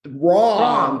things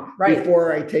wrong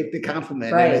before I take the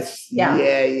compliment. Right. And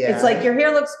It's like your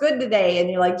hair looks good today, and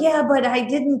you're like, yeah, but I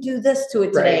didn't do this to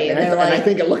it today. And they're I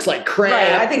think it looks like crap.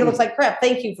 Right. I think it looks like crap.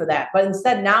 Thank you for that. But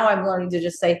instead, now I'm learning to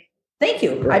just say, thank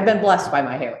you. I've been blessed by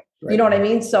my hair. You know what I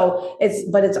mean? So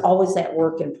it's always that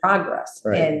work in progress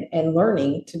and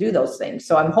learning to do those things.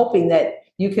 So I'm hoping that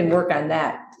you can work on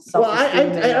that. Well, I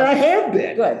have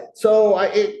been. Good. So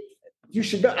you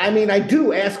should know. I mean, I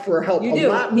do ask for help a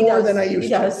lot more than I used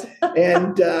to.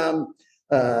 And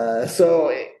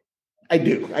so I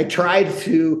do. I try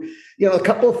to, a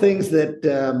couple of things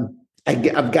that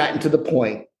I've gotten to the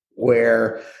point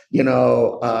where,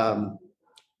 and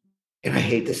I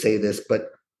hate to say this, but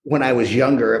when I was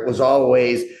younger, it was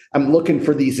always, I'm looking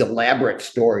for these elaborate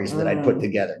stories that I'd put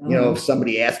together. If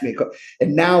somebody asked me,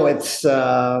 and now it's,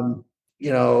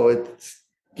 it's,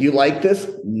 do you like this?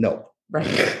 No.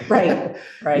 Right.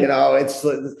 It's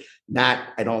not,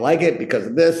 I don't like it because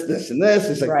of this, and this.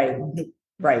 It's like,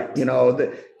 right.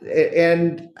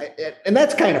 And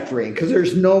that's kind of freeing because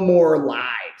there's no more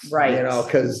lies, right.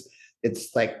 Because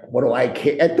it's like, what do I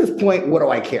care? At this point, what do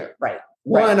I care? Right.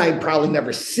 One, I probably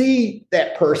never see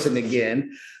that person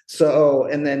again. So,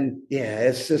 and then,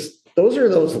 it's just, those are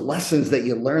those lessons that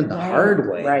you learn the hard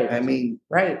way. Right. I mean,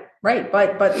 right.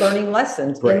 But learning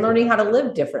lessons and learning how to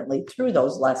live differently through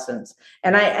those lessons.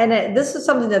 And this is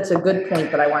something that's a good point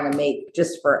that I want to make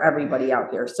just for everybody out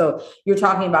here. So you're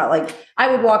talking about I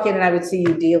would walk in and I would see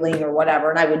you dealing or whatever,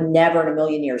 and I would never in a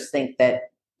million years think that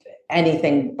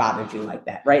anything bothered you like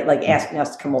that, right? Like asking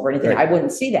us to come over or anything. I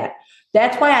wouldn't see that.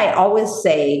 That's why I always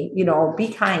say, be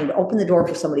kind, open the door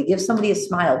for somebody, give somebody a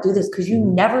smile, do this, because you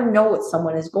never know what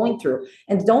someone is going through.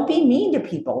 And don't be mean to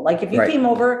people. If you came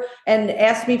over and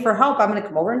asked me for help, I'm going to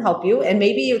come over and help you. And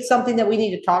maybe it's something that we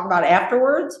need to talk about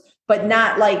afterwards, but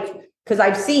not because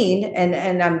I've seen,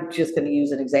 and I'm just going to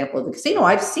use an example of the casino.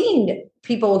 I've seen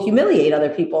people humiliate other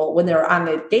people when they're on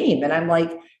the game. And I'm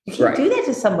like, you can't do that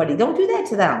to somebody. Don't do that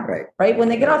to them. Right. When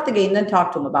they get off the game, then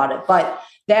talk to them about it. But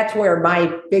that's where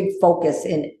my big focus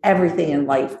in everything in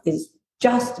life is,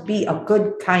 just be a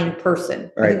good, kind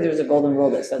person. I think there's a golden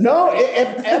rule that says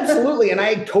absolutely. And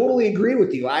I totally agree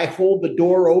with you. I hold the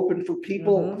door open for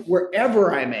people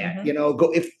wherever I'm at,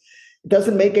 go, if it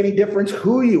doesn't make any difference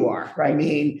who you are. I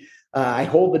mean, I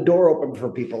hold the door open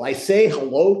for people. I say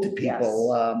hello to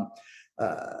people,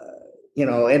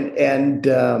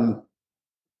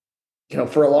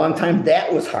 for a long time,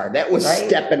 that was hard. That was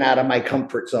stepping out of my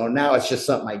comfort zone. Now it's just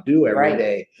something I do every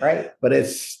day. But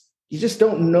you just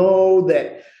don't know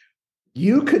that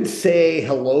you could say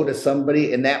hello to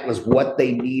somebody and that was what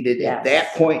they needed at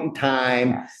that point in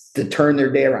time to turn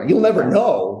their day around. You'll never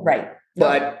know.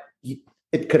 But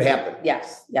it could happen.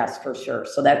 Yes, for sure.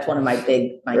 So that's one of my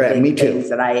big things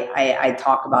that I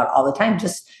talk about all the time.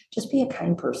 Just be a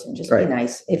kind person. Just be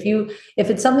nice. If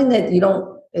it's something that you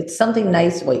don't, it's something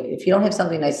nice. Wait, if you don't have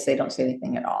something nice to say, don't say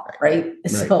anything at all. Right.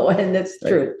 So, and that's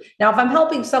true. Now, if I'm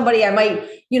helping somebody, I might,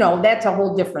 that's a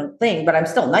whole different thing, but I'm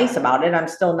still nice about it. I'm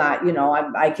still not,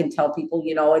 I can tell people,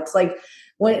 it's like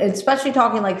when, especially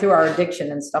talking like through our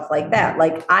addiction and stuff like that,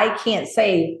 like I can't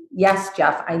say, yes,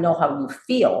 Jeff, I know how you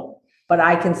feel. But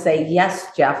I can say,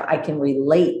 yes, Jeff, I can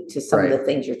relate to some of the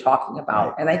things you're talking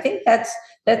about. And I think that's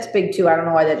big too. I don't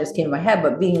know why that just came to my head,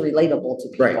 but being relatable to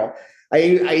people. I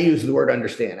use the word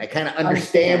understand. I kind of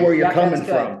understand where you're coming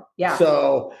from. Yeah.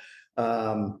 So,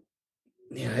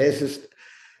 it's just,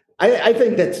 I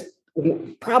think that's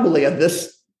probably of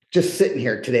this, just sitting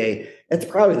here today, that's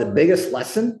probably the biggest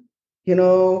lesson,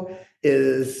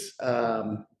 is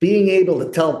being able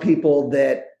to tell people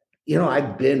that,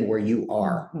 I've been where you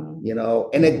are,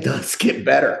 and it does get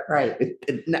better.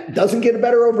 It doesn't get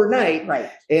better overnight.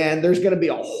 And there's going to be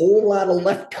a whole lot of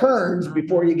left turns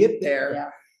before you get there. Yeah.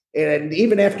 And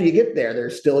even after you get there,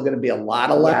 there's still going to be a lot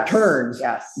of left turns.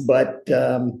 Yes. But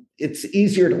it's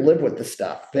easier to live with the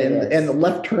stuff. And the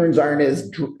left turns aren't as,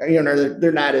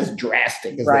 they're not as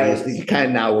drastic as they used to. You kind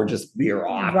of now we're just veer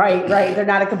off. Right. They're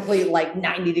not a complete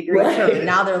 90-degree turn.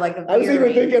 Now they're like I was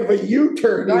even thinking of a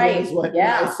U-turn when I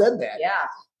said that. Yeah.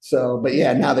 So, but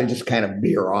now they just kind of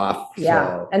veer off. Yeah.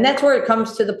 So. And that's where it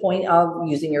comes to the point of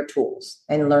using your tools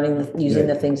and learning, using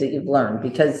the things that you've learned.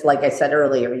 Because like I said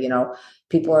earlier,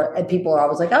 people are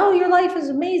always like, oh, your life is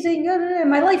amazing.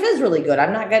 And my life is really good.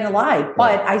 I'm not going to lie.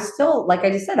 But I still, like I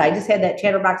just said, I just had that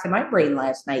chatterbox in my brain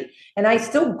last night and I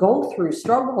still go through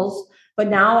struggles, but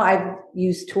now I've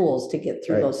used tools to get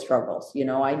through those struggles.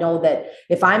 I know that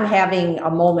if I'm having a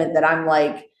moment that I'm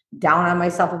like down on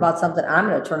myself about something, I'm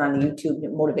going to turn on a YouTube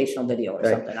motivational video or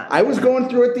something. I was going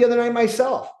through it the other night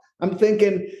myself. I'm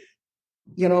thinking,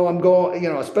 I'm going,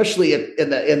 especially in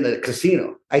the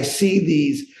casino, I see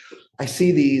these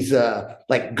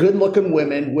like good looking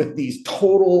women with these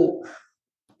total,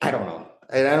 I don't know.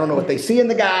 And I don't know what they see in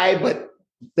the guy, but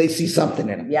they see something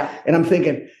in him. Yeah. And I'm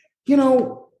thinking, she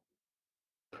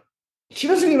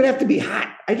doesn't even have to be hot.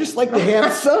 I just like to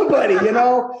have somebody,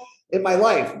 in my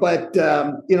life. But,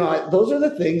 those are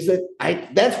the things that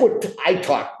that's what it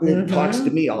talks to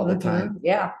me all the time.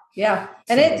 Yeah. Yeah.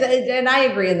 And and I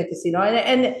agree in the casino.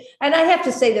 And I have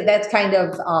to say that that's kind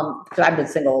of, cause I've been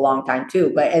single a long time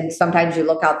too, and sometimes you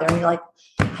look out there and you're like,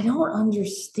 I don't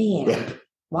understand. Yeah.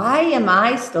 Why am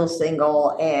I still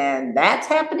single? And that's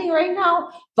happening right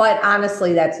now. But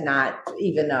honestly, that's not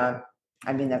even,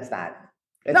 that's not.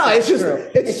 But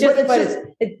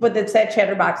it's that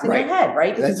chatterbox in your head,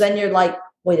 right? Because then you're like,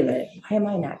 wait a minute, why am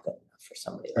I not good enough for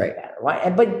somebody like that? Or why?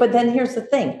 But then here's the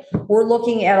thing: we're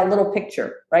looking at a little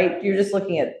picture, right? You're just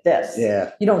looking at this.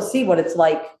 Yeah. You don't see what it's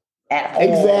like at home.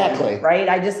 Exactly. Right.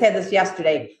 I just had this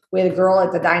yesterday. We had a girl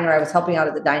at the diner. I was helping out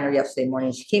at the diner yesterday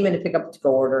morning. She came in to pick up a to-go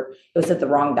order. It was at the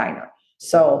wrong diner.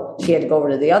 So she had to go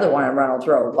over to the other one on Reynolds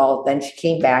Road. Well, then she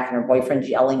came back and her boyfriend's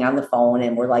yelling on the phone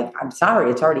and we're like, I'm sorry,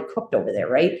 it's already cooked over there,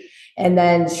 right? And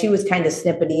then she was kind of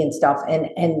snippety and stuff. And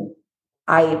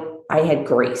I had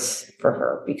grace for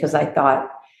her because I thought,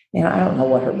 man, I don't know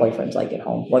what her boyfriend's like at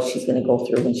home, what she's going to go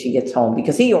through when she gets home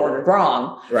because he ordered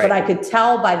wrong. Right. But I could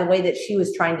tell by the way that she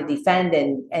was trying to defend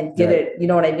and get it, you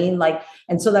know what I mean? Like,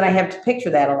 and so then I have to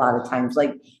picture that a lot of times.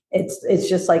 Like it's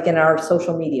just like in our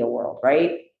social media world,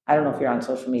 right? I don't know if you're on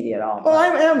social media at all. Well, I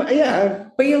am, yeah.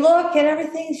 But you look and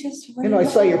everything's just rainbows. I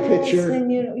saw your picture. And,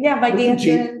 my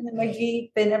dancing and my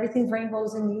Jeep and everything's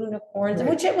rainbows and unicorns,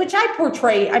 which I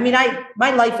portray. I mean,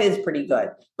 my life is pretty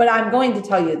good, but I'm going to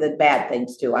tell you the bad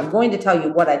things too. I'm going to tell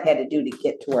you what I've had to do to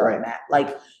get to where I'm at.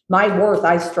 Like my worth,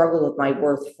 I struggled with my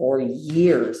worth for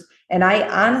years. And I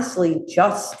honestly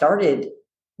just started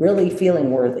really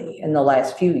feeling worthy in the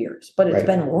last few years, but it's Right.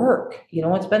 been work.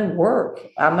 It's been work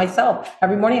on myself.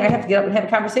 Every morning I have to get up and have a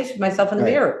conversation with myself in the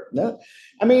Right. mirror. No,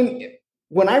 I mean,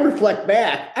 when I reflect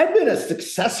back, I've been a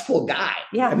successful guy.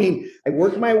 Yeah. I mean, I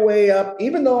worked my way up,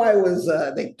 even though I was,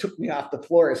 they took me off the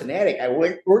floor as an addict. I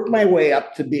worked my way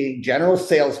up to being general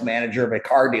sales manager of a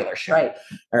car dealership. Right.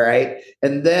 All right.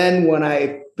 And then when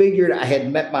I figured I had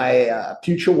met my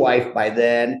future wife by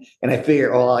then, and I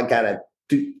figured, oh, I got to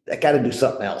do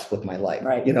something else with my life.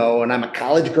 Right. And I'm a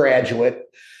college graduate.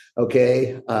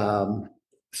 Okay.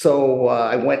 So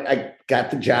I got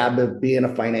the job of being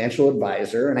a financial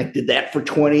advisor, and I did that for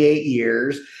 28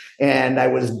 years. And I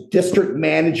was district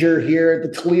manager here at the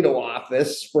Toledo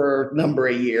office for a number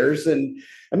of years. And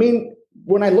I mean,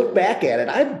 when I look back at it,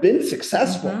 I've been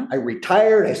successful. Mhm. I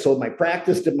retired. I sold my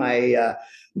practice to my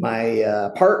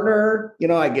partner.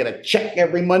 I get a check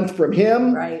every month from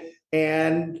him. Right.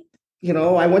 And,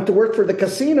 I went to work for the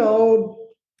casino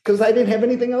because I didn't have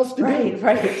anything else to do.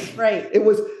 Right.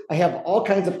 I have all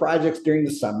kinds of projects during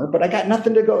the summer, but I got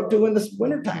nothing to go do in this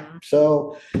wintertime. Mhm.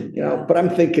 So, Yeah. but I'm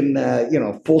thinking,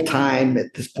 full time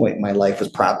at this point in my life is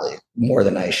probably more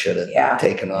than I should have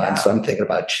taken on. Yeah. So I'm thinking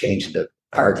about changing to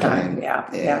part-time.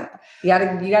 Yeah. You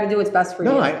gotta do what's best for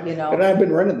No, you. And I've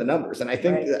been running the numbers, and I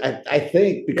think, I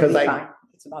think because You'll be fine.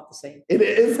 It's about the same. it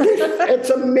is, it's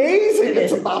amazing. It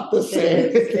It's is. about the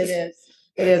same.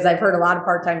 It is. I've heard a lot of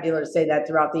part-time dealers say that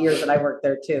throughout the years that I worked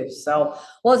there too. So,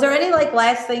 well, is there any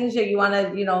last things that you want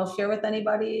to, share with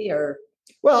anybody or?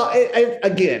 Well,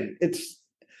 again,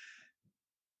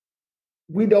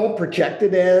 we don't project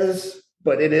it as,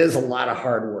 but it is a lot of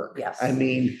hard work. Yes. I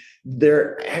mean,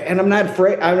 and I'm not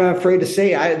afraid to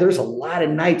say, there's a lot of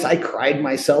nights I cried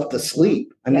myself to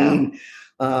sleep. I mean,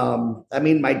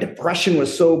 my depression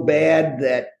was so bad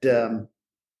that,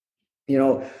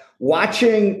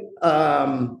 watching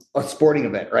a sporting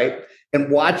event, right?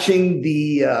 And watching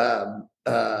the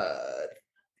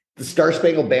Star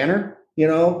Spangled Banner,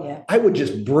 I would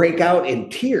just break out in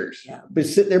tears. Yeah. But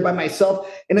sitting there by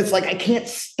myself, and it's like I can't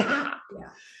stop.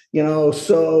 Yeah.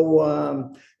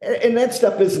 So and that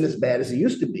stuff isn't as bad as it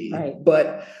used to be. Right.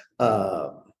 But I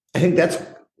think that's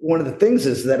one of the things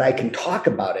is that I can talk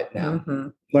about it now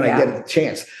when I get a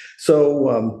chance.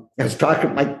 So I was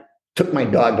talking. I took my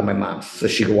dog to my mom's so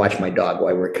she could watch my dog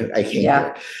while I came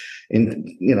here. And,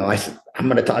 I said, I'm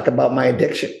going to talk about my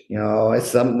addiction. It's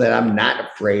something that I'm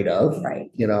not afraid of. Right.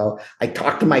 I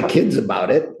talk to my kids about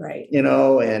it. Right.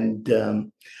 And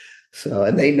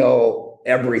and they know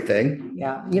everything.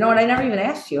 Yeah. You know what? I never even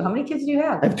asked you. How many kids do you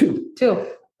have? I have two. Two.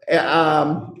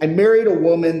 I married a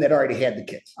woman that already had the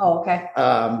kids. Oh, okay.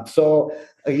 So,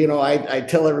 I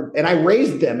tell her, and I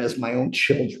raised them as my own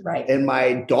children. Right. And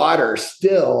my daughter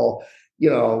still,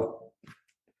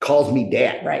 calls me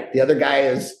dad. Right. The other guy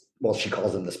is, well, she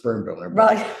calls him the sperm donor.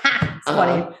 Right. It's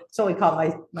funny. So we call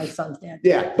my son's dad.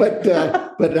 Yeah, but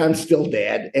I'm still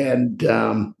dad, and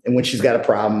when she's got a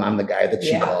problem, I'm the guy that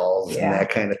she calls and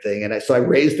that kind of thing. And so I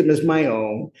raised him as my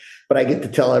own, but I get to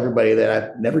tell everybody that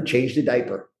I've never changed a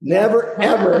diaper. Never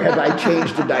ever have I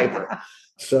changed a diaper.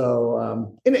 So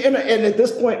and at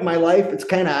this point in my life, it's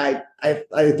kind of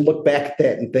I look back at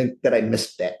that and think that I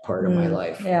missed that part of my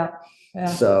life. Yeah. Yeah.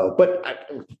 So, but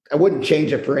I wouldn't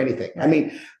change it for anything. Right. I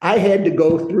mean, I had to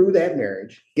go through that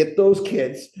marriage, get those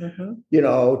kids,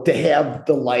 to have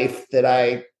the life that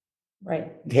I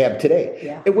have today.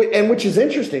 Yeah. And which is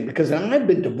interesting because I've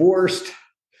been divorced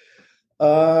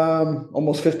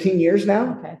almost 15 years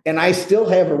now, and I still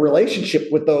have a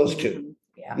relationship with those two.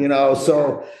 Yeah.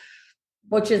 So.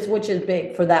 Which is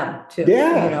big for them too.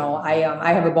 Yeah.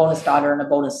 I have a bonus daughter and a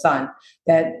bonus son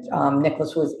that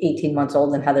Nicholas was 18 months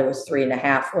old and Heather was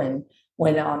 3.5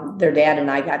 when their dad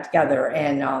and I got together.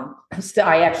 And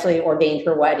I actually ordained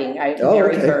her wedding. I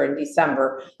married her in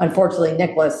December. Unfortunately,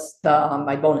 Nicholas,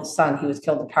 my bonus son, he was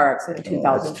killed in a car accident in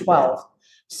 2012.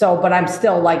 So, but I'm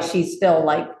still she's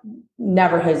still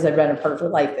never has there been a part of her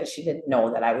life that she didn't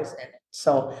know that I was in it.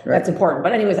 So that's important.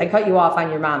 But anyways, I cut you off on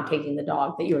your mom taking the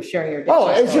dog that you were sharing your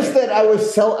addiction it's story. just that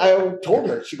I told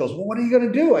her, she goes, well, what are you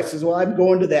going to do? I says, well, I'm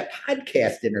going to that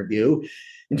podcast interview.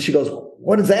 And she goes,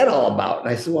 what is that all about? And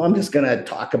I said, well, I'm just going to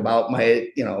talk about my,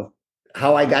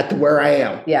 how I got to where I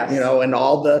am, and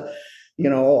all the,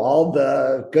 all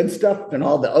the good stuff and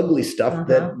all the ugly stuff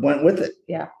that went with it.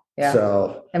 Yeah. Yeah.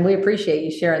 So, and we appreciate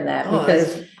you sharing that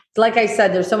because like I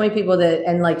said, there's so many people that,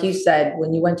 and like you said,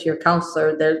 when you went to your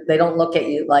counselor, they don't look at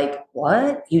you like,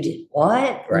 what? You did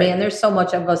what? Right. Man, there's so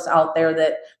much of us out there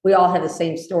that we all have the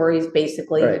same stories,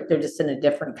 basically. Right. They're just in a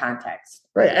different context.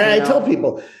 Right. And I tell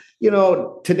people,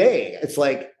 today it's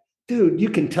like, dude, you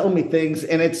can tell me things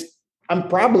and it's I'm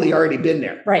probably already been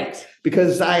there. Right.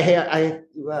 Because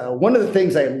one of the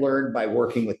things I learned by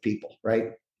working with people,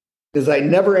 right, is I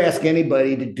never ask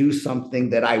anybody to do something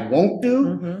that I won't do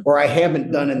Mhm. or I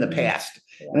haven't done in the past.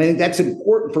 And I think that's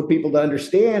important for people to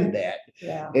understand that.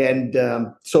 Yeah. And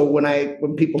so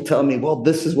when people tell me, well,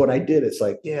 this is what I did, it's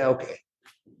like, yeah, okay.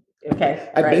 Okay.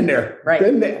 I've right. been there. Right.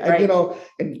 Been there, Right. you know,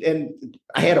 and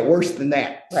I had it worse than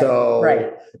that. Right. So,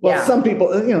 Right. well, Yeah. some people,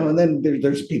 you know, and then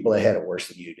there's people that had it worse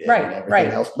than you did Right, and everything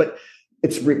right. else, but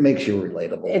it makes you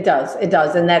relatable. It does. It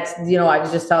does. And that's, I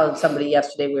was just telling somebody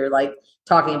yesterday, we were like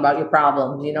talking about your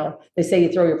problems, they say you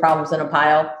throw your problems in a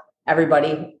pile,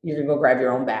 everybody, you're gonna go grab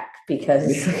your own back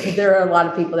because there are a lot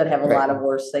of people that have a lot of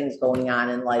worse things going on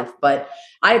in life. But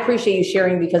I appreciate you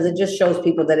sharing because it just shows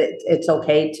people that it's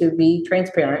okay to be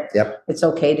transparent. Yep. It's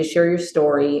okay to share your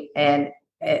story, and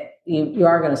you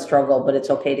are going to struggle, but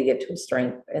it's okay to get to a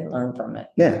strength and learn from it.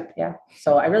 Yeah. Yeah.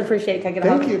 So I really appreciate it. Can I get a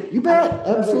Thank hug? you. You bet.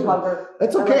 Absolutely.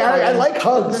 That's okay. I like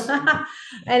hugs.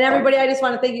 And everybody, I just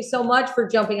want to thank you so much for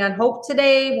jumping on Hope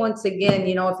today. Once again,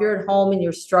 if you're at home and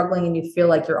you're struggling and you feel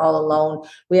like you're all alone,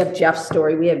 we have Jeff's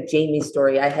story. We have Jamie's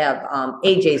story. I have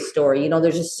AJ's story.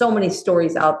 There's just so many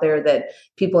stories out there that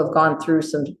people have gone through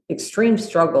some extreme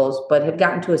struggles, but have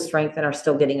gotten to a strength and are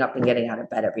still getting up and getting out of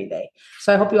bed every day.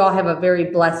 So I hope you all have a very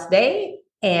blessed day,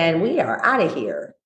 and we are out of here.